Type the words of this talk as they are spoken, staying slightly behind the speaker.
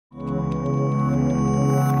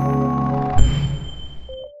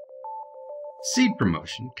Seed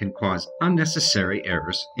promotion can cause unnecessary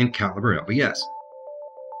errors in Calibre LVS.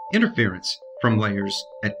 Interference from layers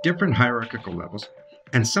at different hierarchical levels,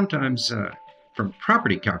 and sometimes from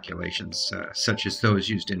property calculations, such as those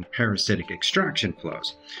used in parasitic extraction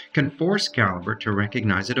flows, can force Calibre to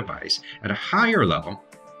recognize a device at a higher level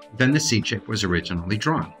than the seed chip was originally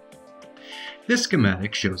drawn. This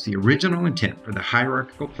schematic shows the original intent for the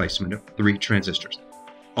hierarchical placement of 3 transistors.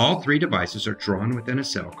 All 3 devices are drawn within a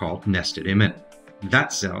cell called nested MN.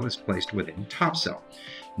 That cell is placed within top cell.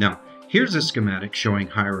 Now, here's a schematic showing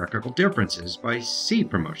hierarchical differences by seed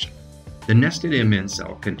promotion. The nested MN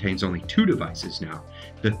cell contains only 2 devices now.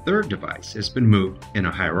 The 3rd device has been moved in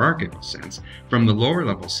a hierarchical sense from the lower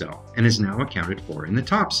level cell and is now accounted for in the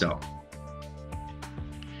top cell.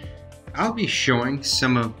 I'll be showing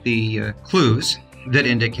some of the clues that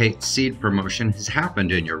indicate seed promotion has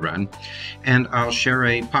happened in your run, and I'll share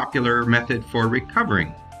a popular method for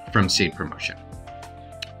recovering from seed promotion.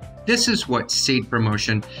 This is what seed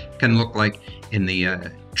promotion can look like in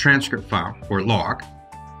the transcript file or log.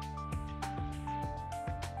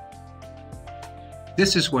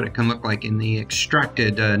 This is what it can look like in the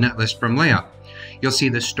extracted netlist from layout. You'll see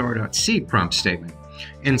the store.seed prompt statement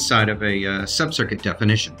inside of a subcircuit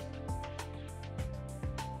definition.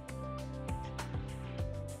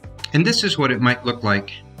 And this is what it might look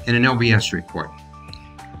like in an LVS report.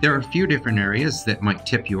 There are a few different areas that might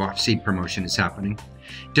tip you off seed promotion is happening.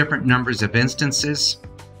 Different numbers of instances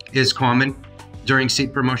is common during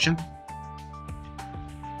seed promotion.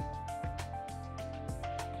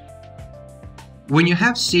 When you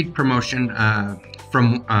have seed promotion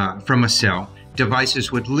from a cell,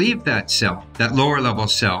 devices would leave that cell, that lower level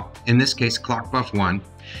cell, in this case clock buff 1,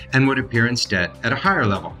 and would appear instead at a higher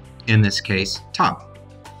level, in this case top.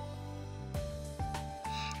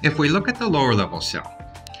 If we look at the lower level cell,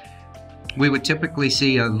 we would typically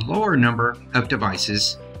see a lower number of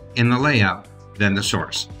devices in the layout than the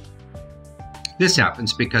source. This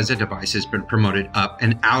happens because a device has been promoted up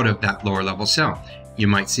and out of that lower level cell. You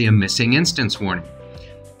might see a missing instance warning.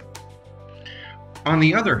 On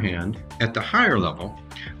the other hand, at the higher level,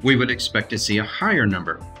 we would expect to see a higher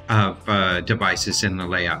number of devices in the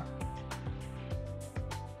layout.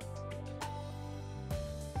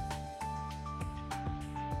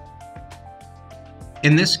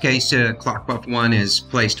 In this case, clock buff 1 is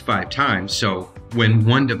placed 5 times, so when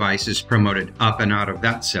one device is promoted up and out of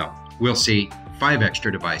that cell, we'll see 5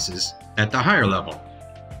 extra devices at the higher level.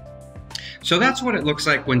 So that's what it looks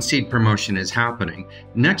like when seed promotion is happening.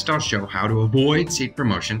 Next, I'll show how to avoid seed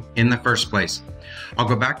promotion in the first place. I'll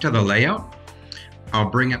go back to the layout, I'll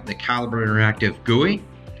bring up the Calibre Interactive GUI,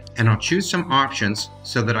 and I'll choose some options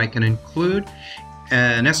so that I can include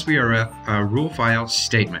an SVRF rule file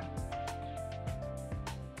statement.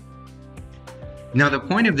 Now, the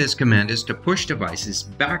point of this command is to push devices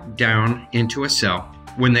back down into a cell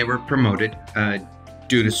when they were promoted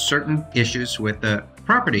due to certain issues with the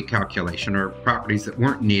property calculation or properties that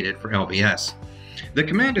weren't needed for LVS. The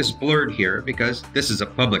command is blurred here because this is a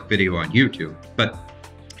public video on YouTube, but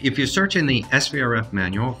if you search in the SVRF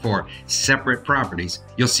manual for separate properties,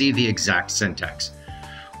 you'll see the exact syntax.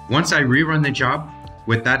 Once I rerun the job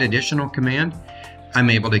with that additional command, I'm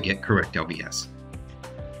able to get correct LVS.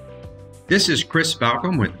 This is Chris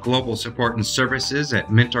Balcom with Global Support and Services at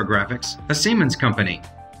Mentor Graphics, a Siemens company.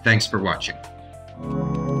 Thanks for watching.